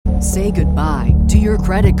Say goodbye to your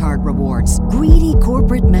credit card rewards. Greedy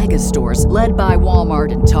corporate mega stores, led by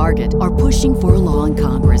Walmart and Target, are pushing for a law in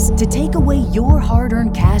Congress to take away your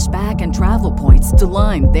hard-earned cash back and travel points to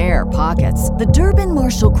line their pockets. The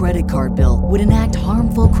Durbin-Marshall credit card bill would enact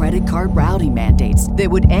harmful credit card routing mandates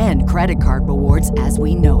that would end credit card rewards as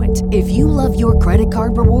we know it. If you love your credit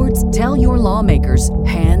card rewards, tell your lawmakers,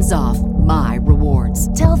 hands off my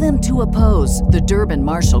rewards. Tell them to oppose the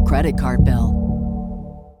Durbin-Marshall credit card bill.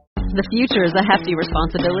 The future is a hefty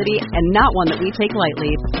responsibility and not one that we take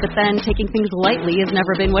lightly. But then taking things lightly has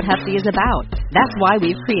never been what Hefty is about. That's why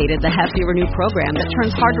we've created the Hefty Renew program that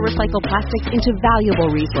turns hard-to-recycle plastics into valuable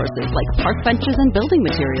resources like park benches and building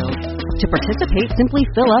materials. To participate, simply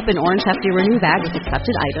fill up an orange Hefty Renew bag with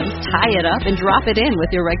accepted items, tie it up, and drop it in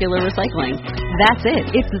with your regular recycling. That's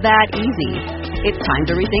it. It's that easy. It's time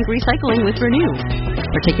to rethink recycling with Renew.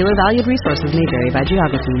 Particular valued resources may vary by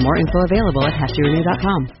geography. More info available at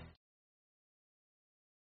heftyrenew.com.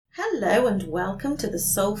 Hello and welcome to the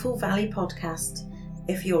Soulful Valley podcast.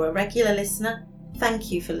 If you're a regular listener,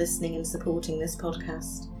 thank you for listening and supporting this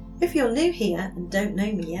podcast. If you're new here and don't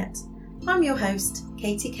know me yet, I'm your host,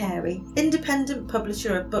 Katie Carey, independent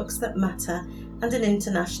publisher of Books That Matter and an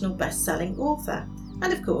international best-selling author,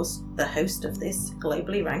 and of course, the host of this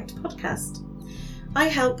globally ranked podcast. I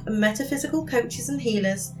help metaphysical coaches and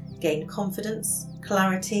healers gain confidence,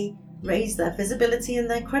 clarity, raise their visibility and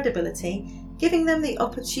their credibility, giving them the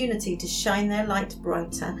opportunity to shine their light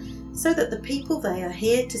brighter so that the people they are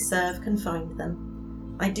here to serve can find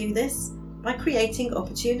them. I do this by creating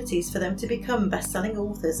opportunities for them to become best-selling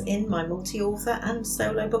authors in my multi-author and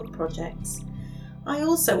solo book projects. I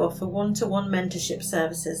also offer one-to-one mentorship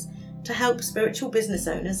services to help spiritual business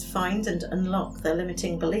owners find and unlock their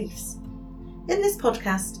limiting beliefs. In this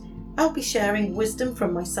podcast, I'll be sharing wisdom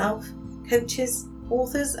from myself, coaches,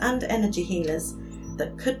 authors and energy healers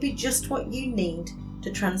that could be just what you need to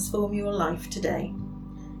transform your life today.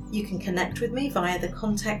 You can connect with me via the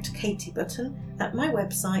Contact Katie button at my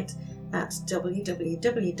website at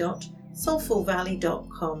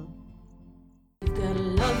www.soulfulvalley.com. You gotta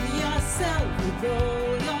love yourself with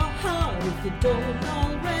all your heart. If you don't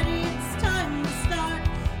already, it's time to start.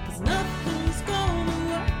 'Cause nothing's gonna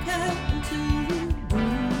work out until you do.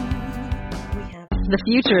 The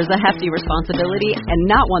future is a hefty responsibility and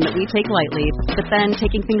not one that we take lightly. But then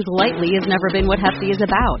taking things lightly has never been what Hefty is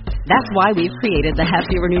about. That's why we've created the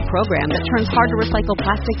Hefty Renew program that turns hard-to-recycle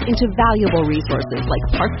plastics into valuable resources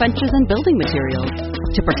like park benches and building materials.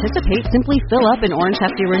 To participate, simply fill up an orange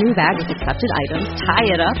Hefty Renew bag with accepted items,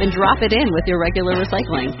 tie it up, and drop it in with your regular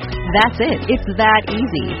recycling. That's it. It's that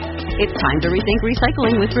easy. It's time to rethink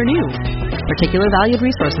recycling with Renew. Particular valued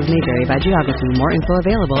resources may vary by geography. More info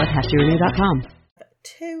available at heftyrenew.com.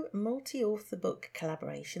 2 multi-author book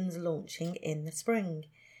collaborations launching in the spring.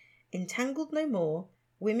 Entangled No More,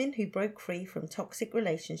 Women Who Broke Free from Toxic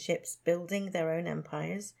Relationships Building Their Own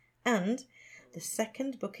Empires, and the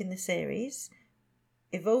second book in the series,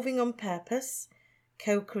 Evolving on Purpose,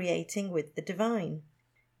 Co-Creating with the Divine.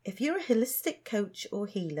 If you're a holistic coach or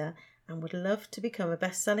healer and would love to become a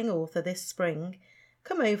best-selling author this spring,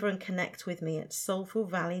 come over and connect with me at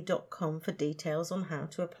soulfulvalley.com for details on how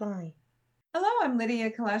to apply. Hello, I'm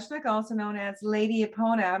Lydia Kaleshnik, also known as Lady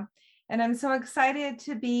Epona, and I'm so excited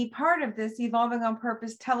to be part of this Evolving on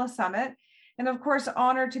Purpose telesummit, and of course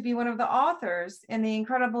honored to be one of the authors in the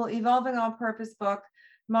incredible Evolving on Purpose book,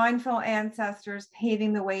 Mindful Ancestors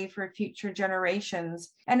Paving the Way for Future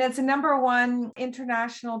Generations. And it's a #1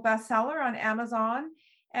 international bestseller on Amazon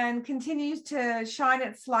and continues to shine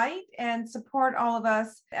its light and support all of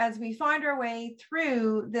us as we find our way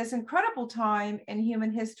through this incredible time in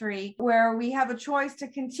human history where we have a choice to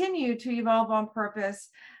continue to evolve on purpose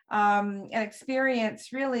and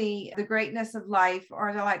experience really the greatness of life, or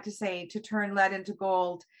as I like to say, to turn lead into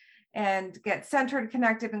gold and get centered,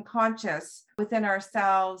 connected, and conscious within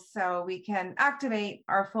ourselves so we can activate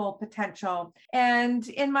our full potential. And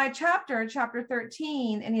in my chapter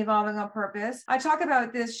 13 in Evolving on Purpose, I talk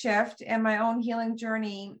about this shift and my own healing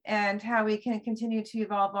journey and how we can continue to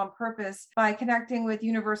evolve on purpose by connecting with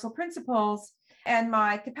universal principles and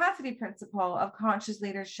my capacity principle of conscious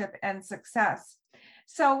leadership and success.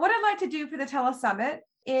 So what I'd like to do for the telesummit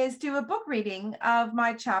is do a book reading of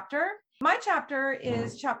my chapter. My chapter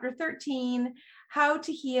is chapter 13, How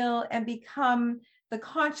to Heal and Become the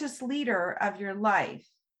Conscious Leader of Your Life.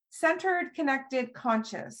 Centered, connected,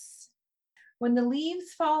 conscious. When the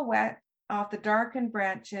leaves fall wet off the darkened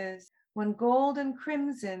branches, when gold and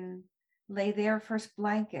crimson lay their first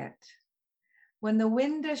blanket, when the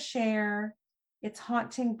wind does share its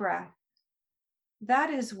haunting breath,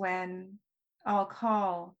 that is when I'll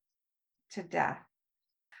call to death.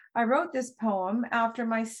 I wrote this poem after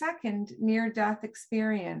my second near-death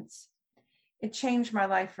experience. It changed my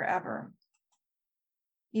life forever.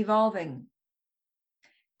 Evolving.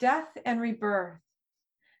 Death and rebirth,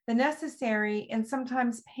 the necessary and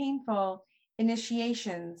sometimes painful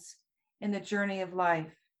initiations in the journey of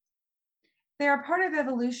life. They are part of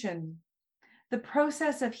evolution, the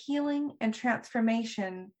process of healing and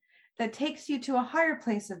transformation that takes you to a higher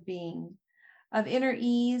place of being, of inner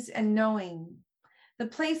ease and knowing, the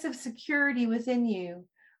place of security within you,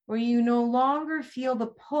 where you no longer feel the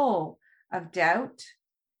pull of doubt,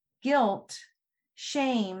 guilt,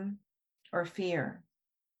 shame, or fear.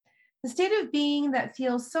 The state of being that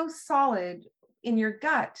feels so solid in your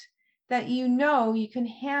gut that you know you can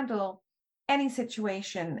handle any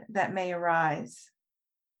situation that may arise.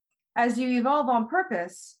 As you evolve on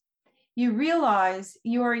purpose, you realize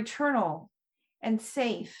you are eternal and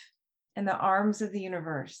safe in the arms of the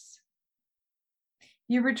universe.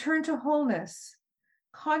 You return to wholeness,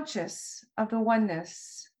 conscious of the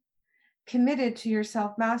oneness, committed to your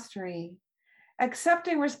self-mastery,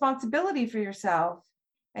 accepting responsibility for yourself,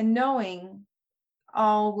 and knowing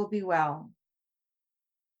all will be well.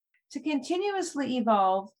 To continuously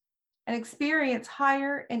evolve and experience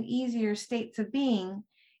higher and easier states of being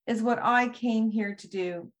is what I came here to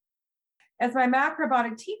do. As my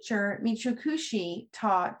macrobiotic teacher, Michio Kushi,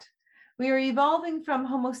 taught, we are evolving from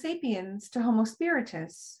Homo sapiens to Homo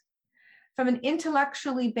spiritus, from an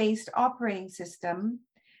intellectually based operating system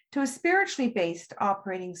to a spiritually based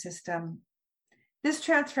operating system. This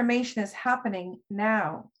transformation is happening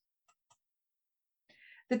now.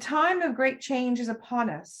 The time of great change is upon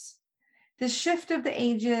us. This shift of the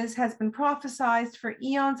ages has been prophesied for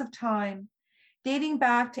eons of time, dating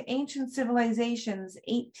back to ancient civilizations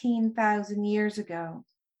 18,000 years ago.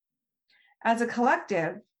 As a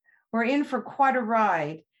collective, we're in for quite a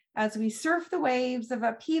ride as we surf the waves of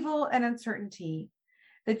upheaval and uncertainty,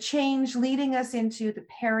 the change leading us into the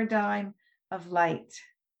paradigm of light.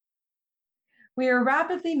 We are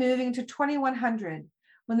rapidly moving to 2100,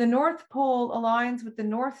 when the North Pole aligns with the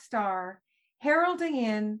North Star, heralding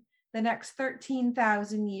in the next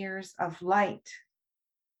 13,000 years of light.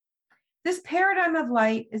 This paradigm of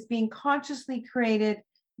light is being consciously created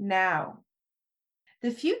now.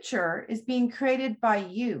 The future is being created by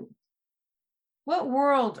you. What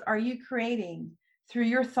world are you creating through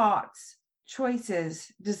your thoughts,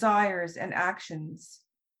 choices, desires, and actions?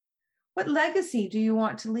 What legacy do you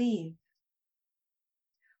want to leave?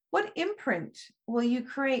 What imprint will you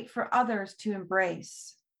create for others to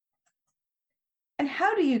embrace? And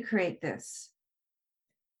how do you create this?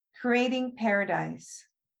 Creating paradise.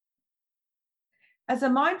 As a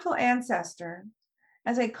mindful ancestor,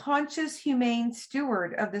 as a conscious, humane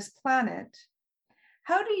steward of this planet,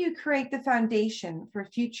 how do you create the foundation for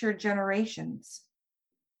future generations?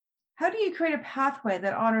 How do you create a pathway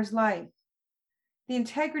that honors life, the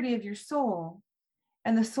integrity of your soul,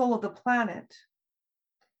 and the soul of the planet?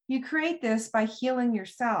 You create this by healing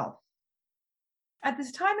yourself. At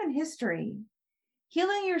this time in history,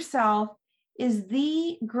 healing yourself is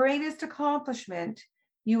the greatest accomplishment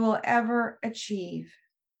you will ever achieve.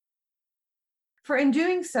 For in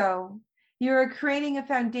doing so, you are creating a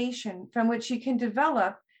foundation from which you can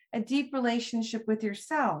develop a deep relationship with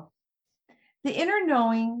yourself. The inner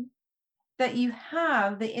knowing that you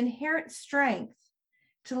have the inherent strength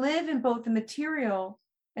to live in both the material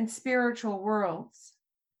and spiritual worlds.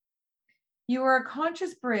 You are a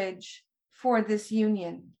conscious bridge for this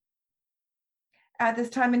union. At this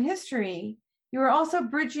time in history, you are also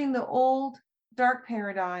bridging the old dark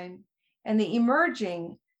paradigm and the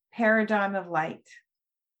emerging paradigm of light.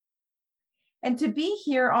 And to be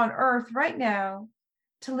here on earth right now,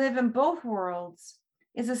 to live in both worlds,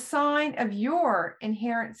 is a sign of your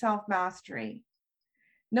inherent self-mastery.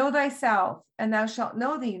 Know thyself, and thou shalt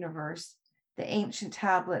know the universe, the ancient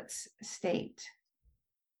tablets state.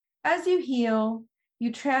 As you heal,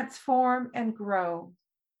 you transform and grow.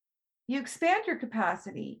 You expand your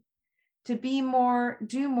capacity to be more,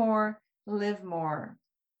 do more, live more.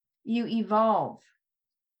 You evolve.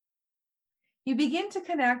 You begin to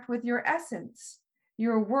connect with your essence,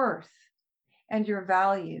 your worth, and your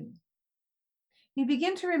value. You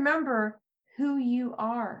begin to remember who you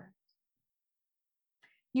are.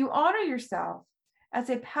 You honor yourself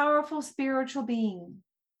as a powerful spiritual being,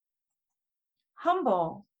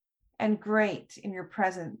 humble and great in your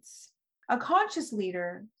presence, a conscious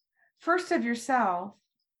leader, first of yourself,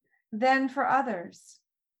 then for others.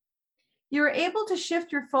 You are able to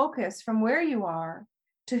shift your focus from where you are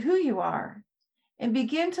to who you are and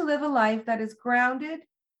begin to live a life that is grounded,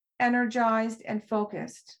 energized, and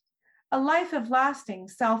focused, a life of lasting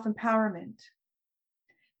self-empowerment.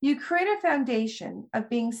 You create a foundation of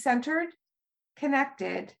being centered,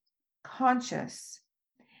 connected, conscious,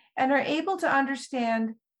 and are able to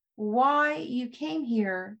understand why you came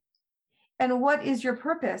here and what is your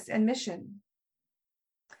purpose and mission.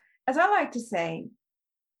 As I like to say,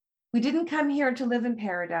 we didn't come here to live in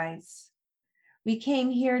paradise. We came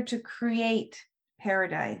here to create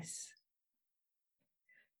paradise.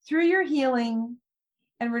 Through your healing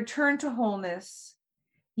and return to wholeness,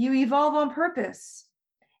 you evolve on purpose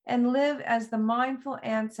and live as the mindful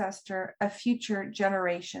ancestor of future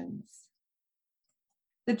generations.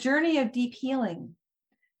 The journey of deep healing,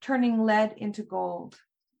 turning lead into gold.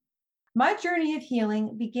 My journey of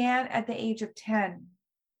healing began at the age of 10.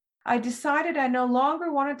 I decided I no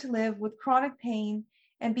longer wanted to live with chronic pain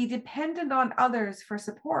and be dependent on others for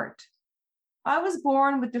support. I was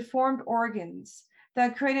born with deformed organs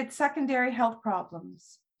that created secondary health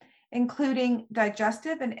problems, including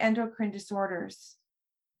digestive and endocrine disorders.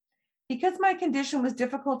 Because my condition was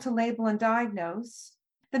difficult to label and diagnose,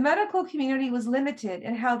 the medical community was limited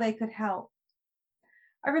in how they could help.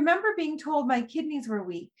 I remember being told my kidneys were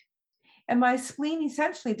weak and my spleen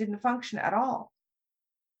essentially didn't function at all.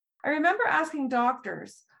 I remember asking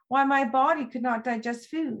doctors why my body could not digest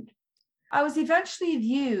food. I was eventually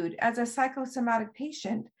viewed as a psychosomatic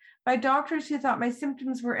patient by doctors who thought my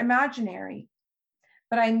symptoms were imaginary,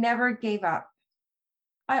 but I never gave up.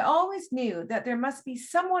 I always knew that there must be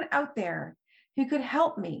someone out there who could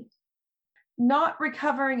help me. Not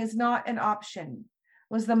recovering is not an option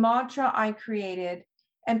was the mantra I created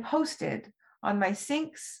and posted on my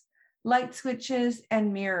sinks, light switches,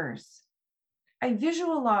 and mirrors. I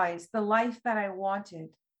visualized the life that I wanted,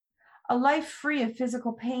 a life free of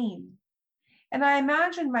physical pain, and I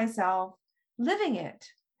imagined myself living it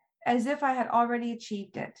as if I had already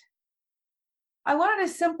achieved it. I wanted a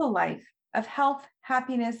simple life of health,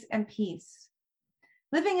 happiness, and peace,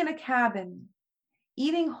 living in a cabin,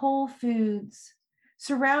 eating whole foods,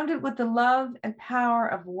 surrounded with the love and power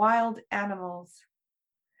of wild animals.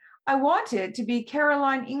 I wanted to be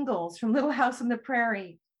Caroline Ingalls from Little House on the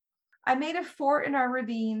Prairie. I made a fort in our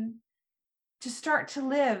ravine to start to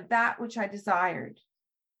live that which I desired.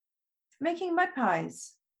 Making mud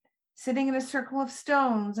pies, sitting in a circle of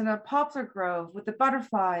stones in a poplar grove with the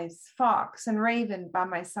butterflies, fox, and raven by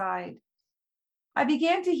my side. I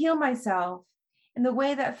began to heal myself in the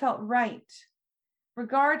way that felt right,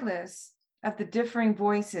 regardless of the differing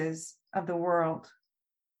voices of the world.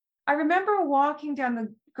 I remember walking down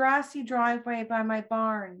the grassy driveway by my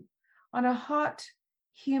barn on a hot,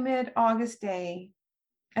 humid August day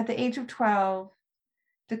at the age of 12,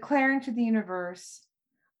 declaring to the universe,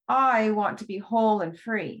 I want to be whole and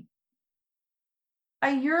free.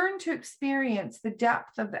 I yearned to experience the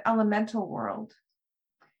depth of the elemental world,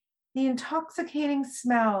 the intoxicating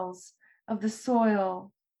smells of the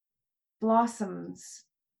soil, blossoms,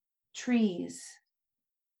 trees,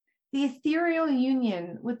 the ethereal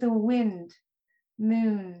union with the wind,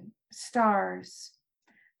 moon, stars,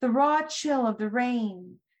 the raw chill of the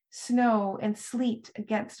rain, snow, and sleet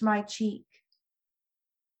against my cheek.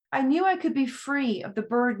 I knew I could be free of the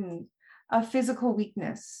burden of physical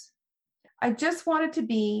weakness. I just wanted to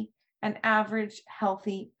be an average,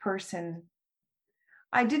 healthy person.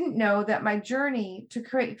 I didn't know that my journey to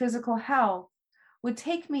create physical health would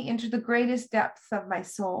take me into the greatest depths of my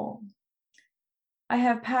soul. I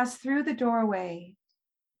have passed through the doorway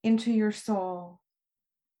into your soul.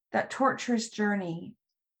 That torturous journey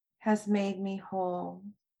has made me whole.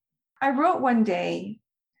 I wrote one day,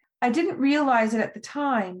 I didn't realize it at the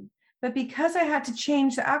time, but because I had to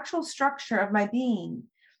change the actual structure of my being,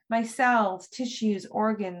 my cells, tissues,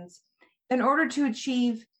 organs, in order to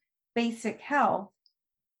achieve basic health,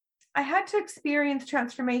 I had to experience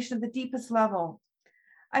transformation at the deepest level.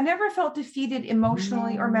 I never felt defeated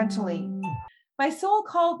emotionally or mentally. My soul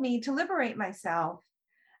called me to liberate myself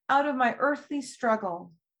out of my earthly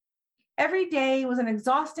struggle. Every day was an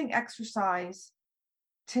exhausting exercise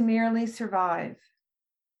to merely survive.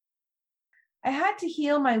 I had to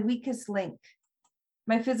heal my weakest link,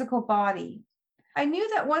 my physical body. I knew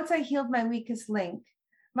that once I healed my weakest link,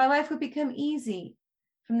 my life would become easy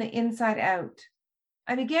from the inside out.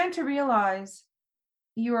 I began to realize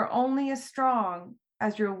you are only as strong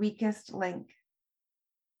as your weakest link.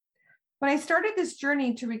 When I started this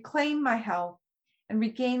journey to reclaim my health and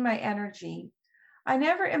regain my energy, I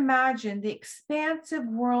never imagined the expansive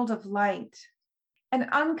world of light and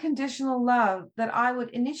unconditional love that I would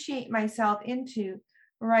initiate myself into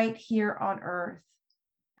right here on Earth.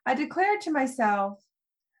 I declared to myself,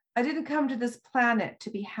 I didn't come to this planet to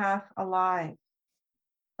be half alive.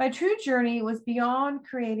 My true journey was beyond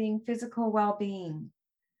creating physical well-being.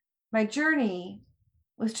 My journey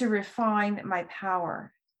was to refine my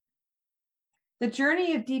power. The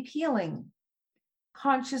journey of deep healing,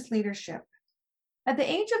 conscious leadership. At the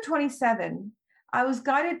age of 27, I was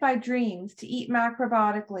guided by dreams to eat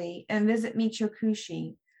macrobiotically and visit Michio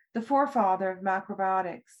Kushi, the forefather of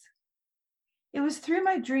macrobiotics. It was through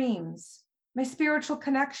my dreams, my spiritual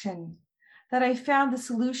connection, that I found the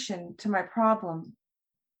solution to my problem.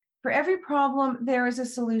 For every problem, there is a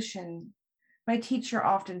solution, my teacher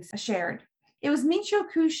often shared. It was Michio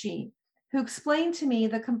Kushi who explained to me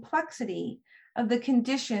the complexity of the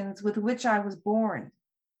conditions with which I was born.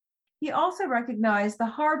 He also recognized the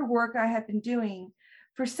hard work I had been doing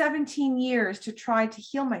for 17 years to try to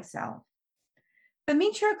heal myself. But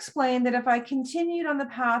Michio explained that if I continued on the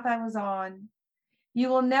path I was on, you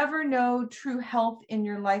will never know true health in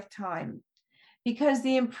your lifetime, because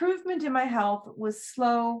the improvement in my health was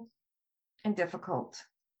slow and difficult.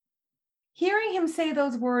 Hearing him say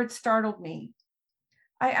those words startled me.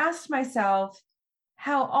 I asked myself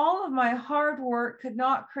how all of my hard work could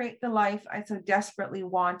not create the life I so desperately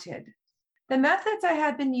wanted. The methods I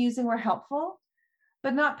had been using were helpful,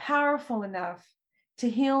 but not powerful enough to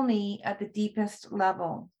heal me at the deepest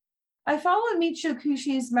level. I followed Michio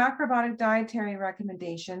Kushi's macrobiotic dietary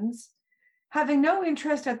recommendations, having no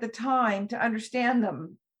interest at the time to understand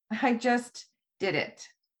them. I just did it.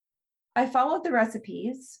 I followed the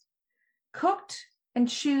recipes, cooked and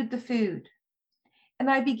chewed the food, and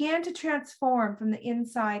I began to transform from the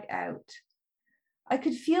inside out. I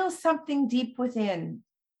could feel something deep within.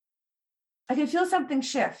 I could feel something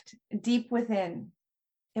shift deep within.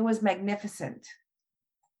 It was magnificent.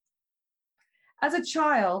 As a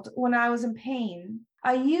child, when I was in pain,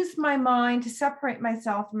 I used my mind to separate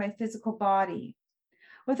myself from my physical body.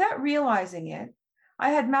 Without realizing it, I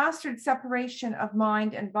had mastered separation of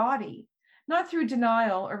mind and body, not through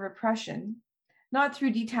denial or repression, not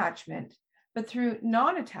through detachment, but through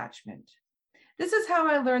non-attachment. This is how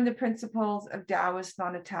I learned the principles of Taoist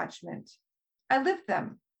non-attachment. I lived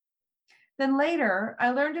them. Then later, I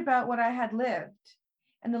learned about what I had lived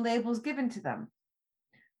and the labels given to them.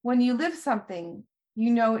 When you live something, you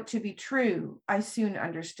know it to be true, I soon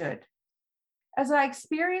understood. As I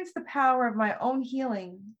experienced the power of my own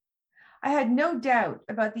healing, I had no doubt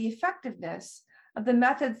about the effectiveness of the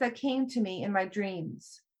methods that came to me in my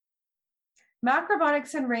dreams.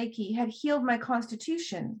 Macrobiotics and Reiki had healed my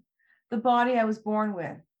constitution, the body I was born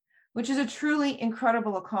with, which is a truly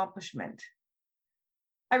incredible accomplishment.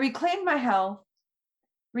 I reclaimed my health,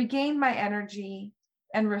 regained my energy,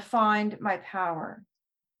 and refined my power.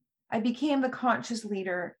 I became the conscious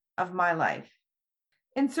leader of my life.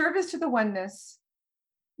 In service to the oneness,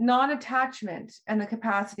 non-attachment, and the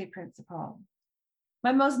capacity principle.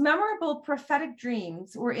 My most memorable prophetic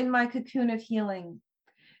dreams were in my cocoon of healing.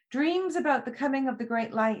 Dreams about the coming of the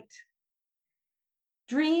great light.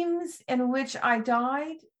 Dreams in which I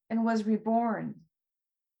died and was reborn.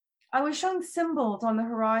 I was shown symbols on the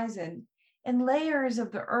horizon and layers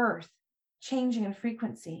of the earth changing in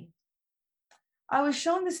frequency. I was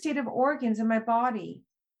shown the state of organs in my body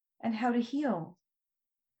and how to heal.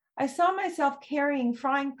 I saw myself carrying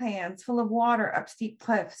frying pans full of water up steep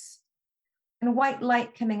cliffs and white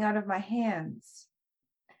light coming out of my hands.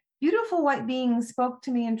 Beautiful white beings spoke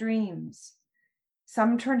to me in dreams.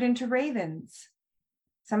 Some turned into ravens.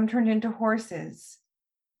 Some turned into horses.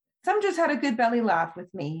 Some just had a good belly laugh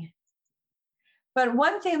with me. But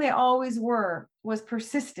one thing they always were was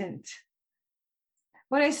persistent.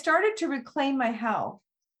 When I started to reclaim my health,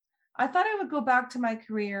 I thought I would go back to my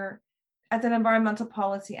career as an environmental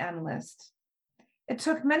policy analyst. It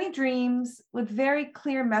took many dreams with very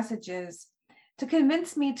clear messages to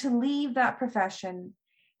convince me to leave that profession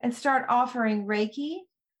and start offering Reiki,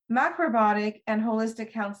 macrobiotic, and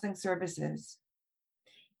holistic counseling services.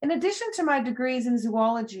 In addition to my degrees in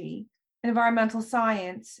zoology, environmental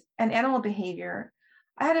science, and animal behavior,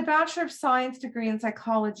 I had a Bachelor of Science degree in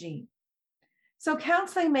psychology. So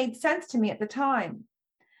counseling made sense to me at the time.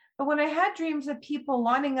 But when I had dreams of people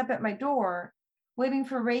lining up at my door, waiting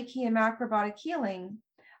for Reiki and macrobiotic healing,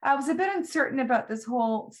 I was a bit uncertain about this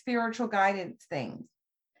whole spiritual guidance thing.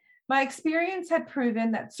 My experience had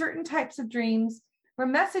proven that certain types of dreams were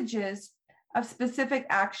messages of specific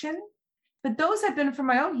action, but those had been for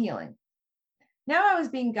my own healing. Now I was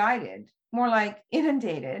being guided, more like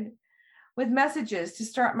inundated, with messages to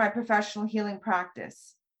start my professional healing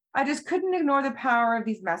practice. I just couldn't ignore the power of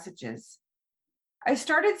these messages. I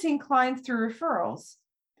started seeing clients through referrals.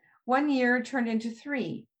 1 year turned into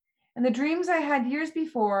 3, and the dreams I had years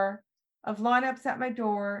before of lineups at my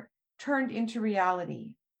door turned into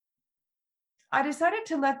reality. I decided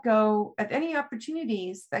to let go of any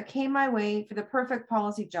opportunities that came my way for the perfect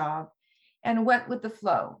policy job and went with the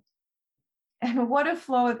flow. And what a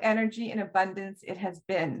flow of energy and abundance it has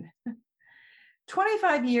been.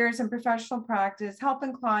 25 years in professional practice,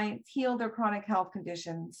 helping clients heal their chronic health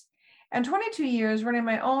conditions, and 22 years running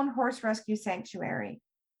my own horse rescue sanctuary.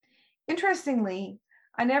 Interestingly,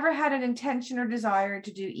 I never had an intention or desire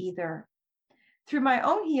to do either. Through my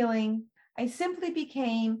own healing, I simply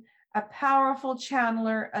became a powerful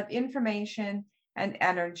channeler of information and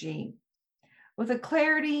energy with a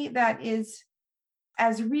clarity that is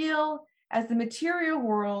as real as the material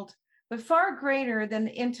world, but far greater than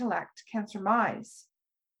the intellect can surmise.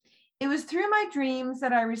 It was through my dreams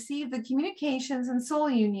that I received the communications and soul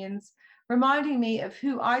unions reminding me of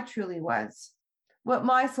who I truly was, what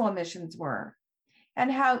my soul missions were, and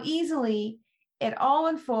how easily it all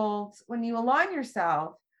unfolds when you align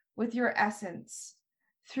yourself with your essence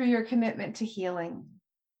through your commitment to healing.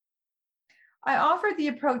 I offered the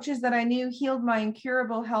approaches that I knew healed my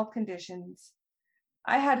incurable health conditions.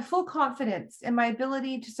 I had full confidence in my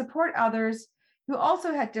ability to support others who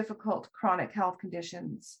also had difficult chronic health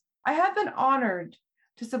conditions. I have been honored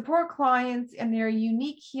to support clients in their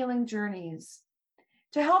unique healing journeys,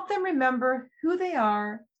 to help them remember who they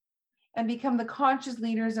are and become the conscious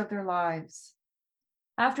leaders of their lives.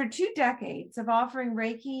 After 2 decades of offering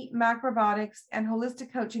Reiki, macrobiotics, and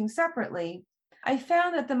holistic coaching separately, I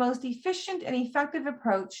found that the most efficient and effective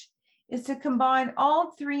approach is to combine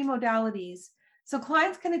all 3 modalities so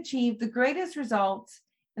clients can achieve the greatest results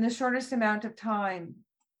in the shortest amount of time.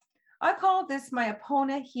 I call this my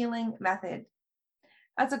Epona healing method.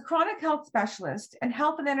 As a chronic health specialist and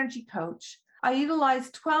health and energy coach, I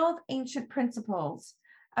utilize 12 ancient principles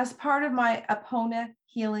as part of my Epona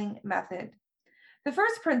healing method. The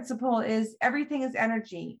first principle is everything is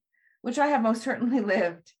energy, which I have most certainly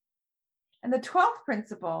lived. And the 12th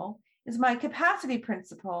principle is my capacity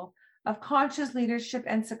principle of conscious leadership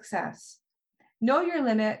and success. Know your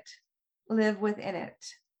limit, live within it.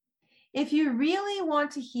 If you really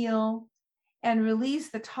want to heal and release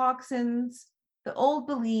the toxins, the old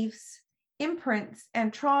beliefs, imprints,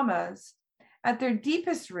 and traumas at their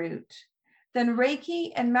deepest root, then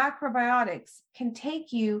Reiki and macrobiotics can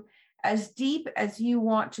take you as deep as you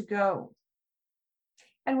want to go.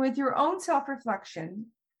 And with your own self-reflection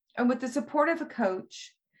and with the support of a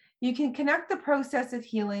coach, you can connect the process of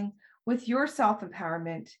healing with your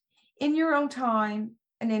self-empowerment in your own time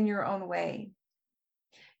and in your own way.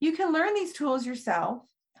 You can learn these tools yourself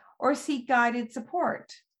or seek guided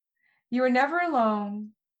support. You are never alone.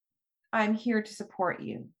 I'm here to support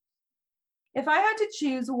you. If I had to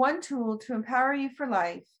choose one tool to empower you for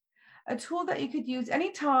life, a tool that you could use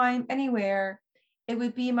anytime, anywhere, it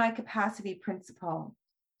would be my capacity principle.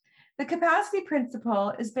 The capacity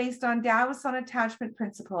principle is based on Taoist non-attachment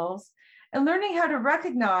principles and learning how to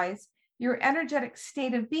recognize your energetic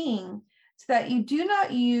state of being so that you do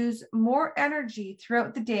not use more energy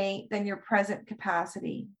throughout the day than your present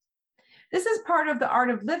capacity. This is part of the art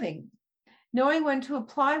of living, knowing when to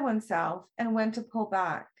apply oneself and when to pull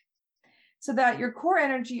back, so that your core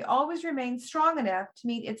energy always remains strong enough to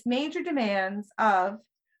meet its major demands of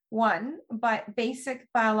 1, basic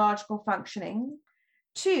biological functioning,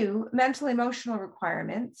 2, mental emotional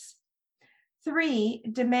requirements, 3,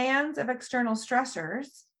 demands of external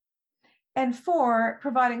stressors, and 4,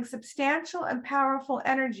 providing substantial and powerful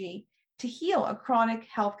energy to heal a chronic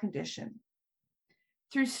health condition.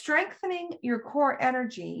 Through strengthening your core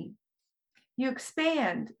energy, you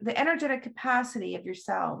expand the energetic capacity of your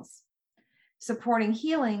cells, supporting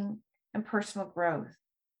healing and personal growth.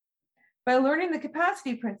 By learning the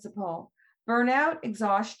capacity principle, burnout,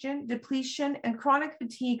 exhaustion, depletion, and chronic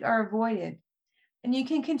fatigue are avoided, and you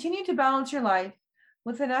can continue to balance your life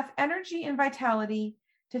with enough energy and vitality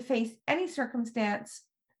to face any circumstance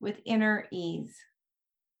with inner ease.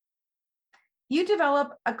 You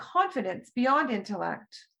develop a confidence beyond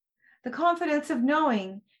intellect, the confidence of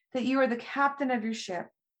knowing that you are the captain of your ship,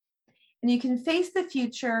 and you can face the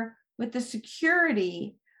future with the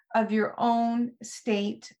security of your own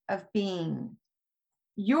state of being,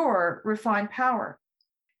 your refined power.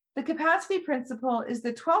 The capacity principle is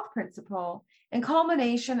the 12th principle and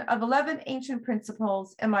culmination of 11 ancient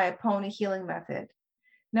principles in my Epona healing method.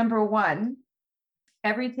 Number 1,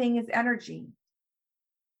 everything is energy.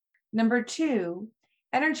 Number 2,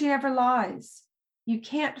 energy never lies. You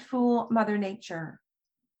can't fool Mother Nature.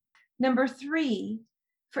 Number 3,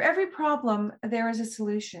 for every problem, there is a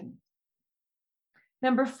solution.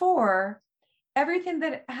 Number 4, everything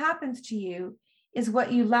that happens to you is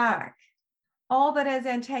what you lack. All that is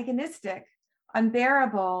antagonistic,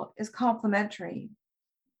 unbearable, is complementary.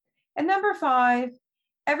 And number 5,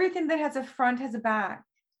 everything that has a front has a back.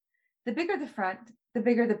 The bigger the front, the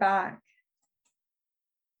bigger the back.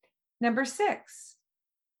 Number 6,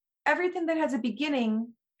 everything that has a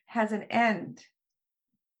beginning has an end.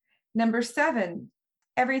 Number 7,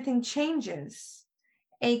 everything changes,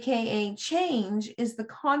 aka change is the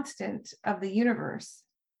constant of the universe.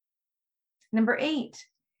 Number 8,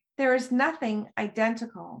 there is nothing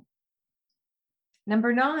identical.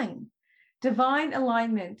 Number 9, divine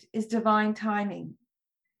alignment is divine timing,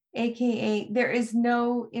 aka there is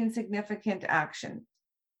no insignificant action.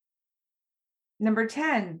 Number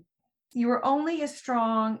 10, you are only as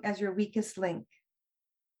strong as your weakest link.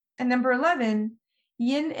 And number 11,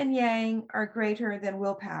 yin and yang are greater than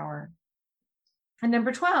willpower. And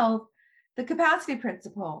number 12, the capacity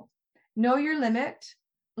principle. Know your limit,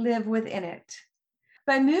 live within it.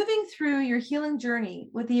 By moving through your healing journey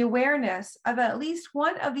with the awareness of at least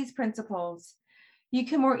one of these principles, you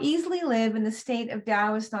can more easily live in the state of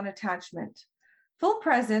Taoist non-attachment, full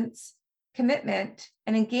presence, commitment,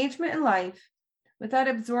 and engagement in life without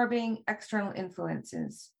absorbing external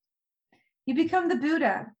influences. You become the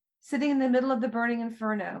Buddha, sitting in the middle of the burning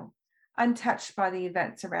inferno, untouched by the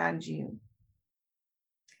events around you.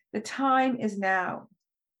 The time is now.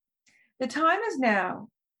 The time is now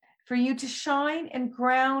for you to shine and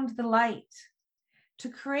ground the light, to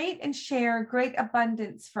create and share great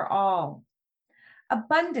abundance for all.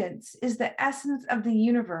 Abundance is the essence of the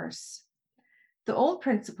universe. The old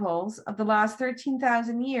principles of the last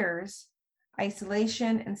 13,000 years,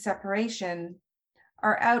 isolation and separation,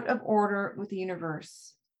 are out of order with the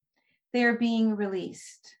universe. They are being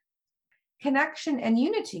released. Connection and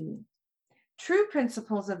unity, true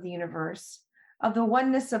principles of the universe, of the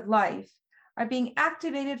oneness of life, are being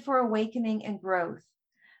activated for awakening and growth.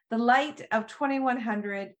 The light of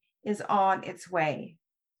 2100 is on its way.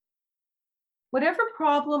 Whatever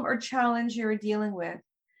problem or challenge you're dealing with,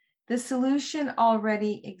 the solution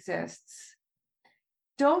already exists.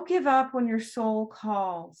 Don't give up when your soul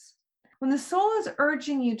calls. When the soul is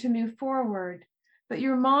urging you to move forward, but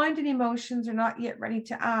your mind and emotions are not yet ready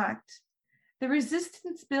to act, the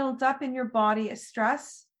resistance builds up in your body as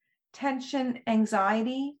stress, tension,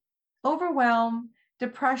 anxiety, overwhelm,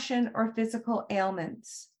 depression, or physical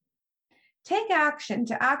ailments. Take action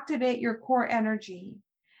to activate your core energy,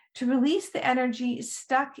 to release the energy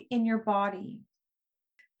stuck in your body.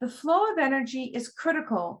 The flow of energy is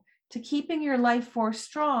critical to keeping your life force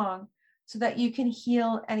strong so that you can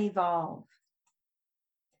heal and evolve.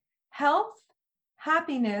 Health,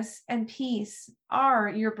 happiness, and peace are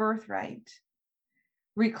your birthright.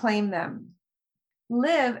 Reclaim them.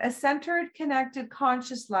 Live a centered, connected,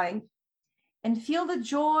 conscious life and feel the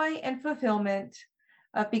joy and fulfillment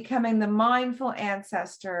of becoming the mindful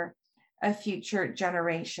ancestor of future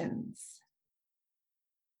generations.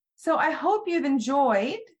 So I hope you've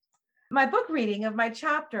enjoyed my book reading of my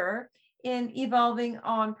chapter in Evolving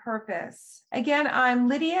on Purpose. Again, I'm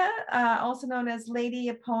Lydia, also known as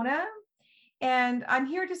Lady Epona, and I'm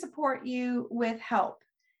here to support you with health,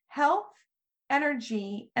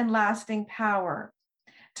 energy, and lasting power.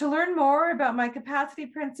 To learn more about my capacity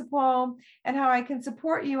principle and how I can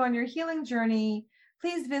support you on your healing journey,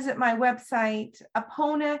 please visit my website,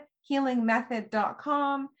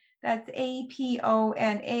 AponaHealingMethod.com. That's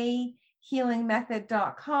APONA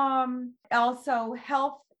healingmethod.com. Also,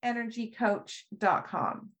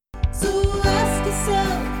 healthenergycoach.com. So ask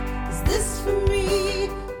yourself, is this for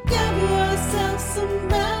me? Give yourself some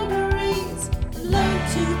boundaries. Learn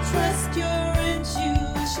to trust your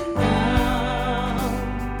intuition now.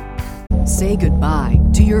 Say goodbye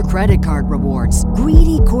to your credit card rewards.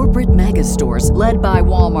 Greedy corporate mega stores, led by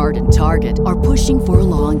Walmart and Target, are pushing for a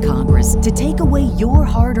law in Congress to take away your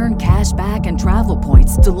hard-earned cash back and travel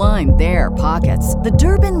points to line their pockets. The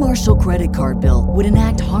Durbin-Marshall credit card bill would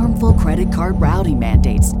enact harmful credit card routing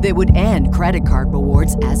mandates that would end credit card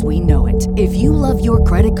rewards as we know it. If you love your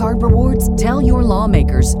credit card rewards, tell your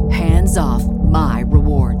lawmakers, hands off my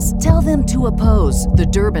rewards. Tell them to oppose the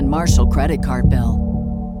Durbin-Marshall credit card bill.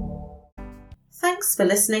 Thanks for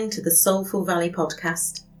listening to the Soulful Valley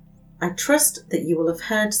podcast. I trust that you will have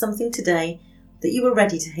heard something today that you were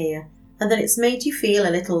ready to hear, and that it's made you feel a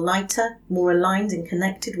little lighter, more aligned and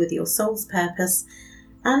connected with your soul's purpose,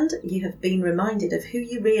 and you have been reminded of who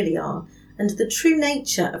you really are and the true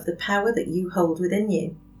nature of the power that you hold within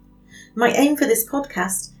you. My aim for this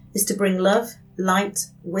podcast is to bring love, light,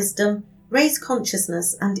 wisdom, raise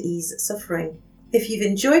consciousness and ease suffering. If you've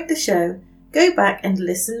enjoyed the show, go back and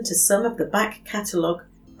listen to some of the back catalogue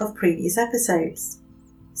of previous episodes.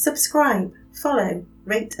 Subscribe, follow,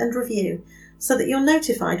 rate and review so that you're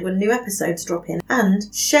notified when new episodes drop in,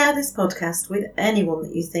 and share this podcast with anyone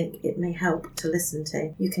that you think it may help to listen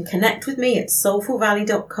to. You can connect with me at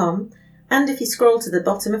soulfulvalley.com, And if you scroll to the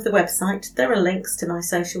bottom of the website, there are links to my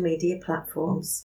social media platforms.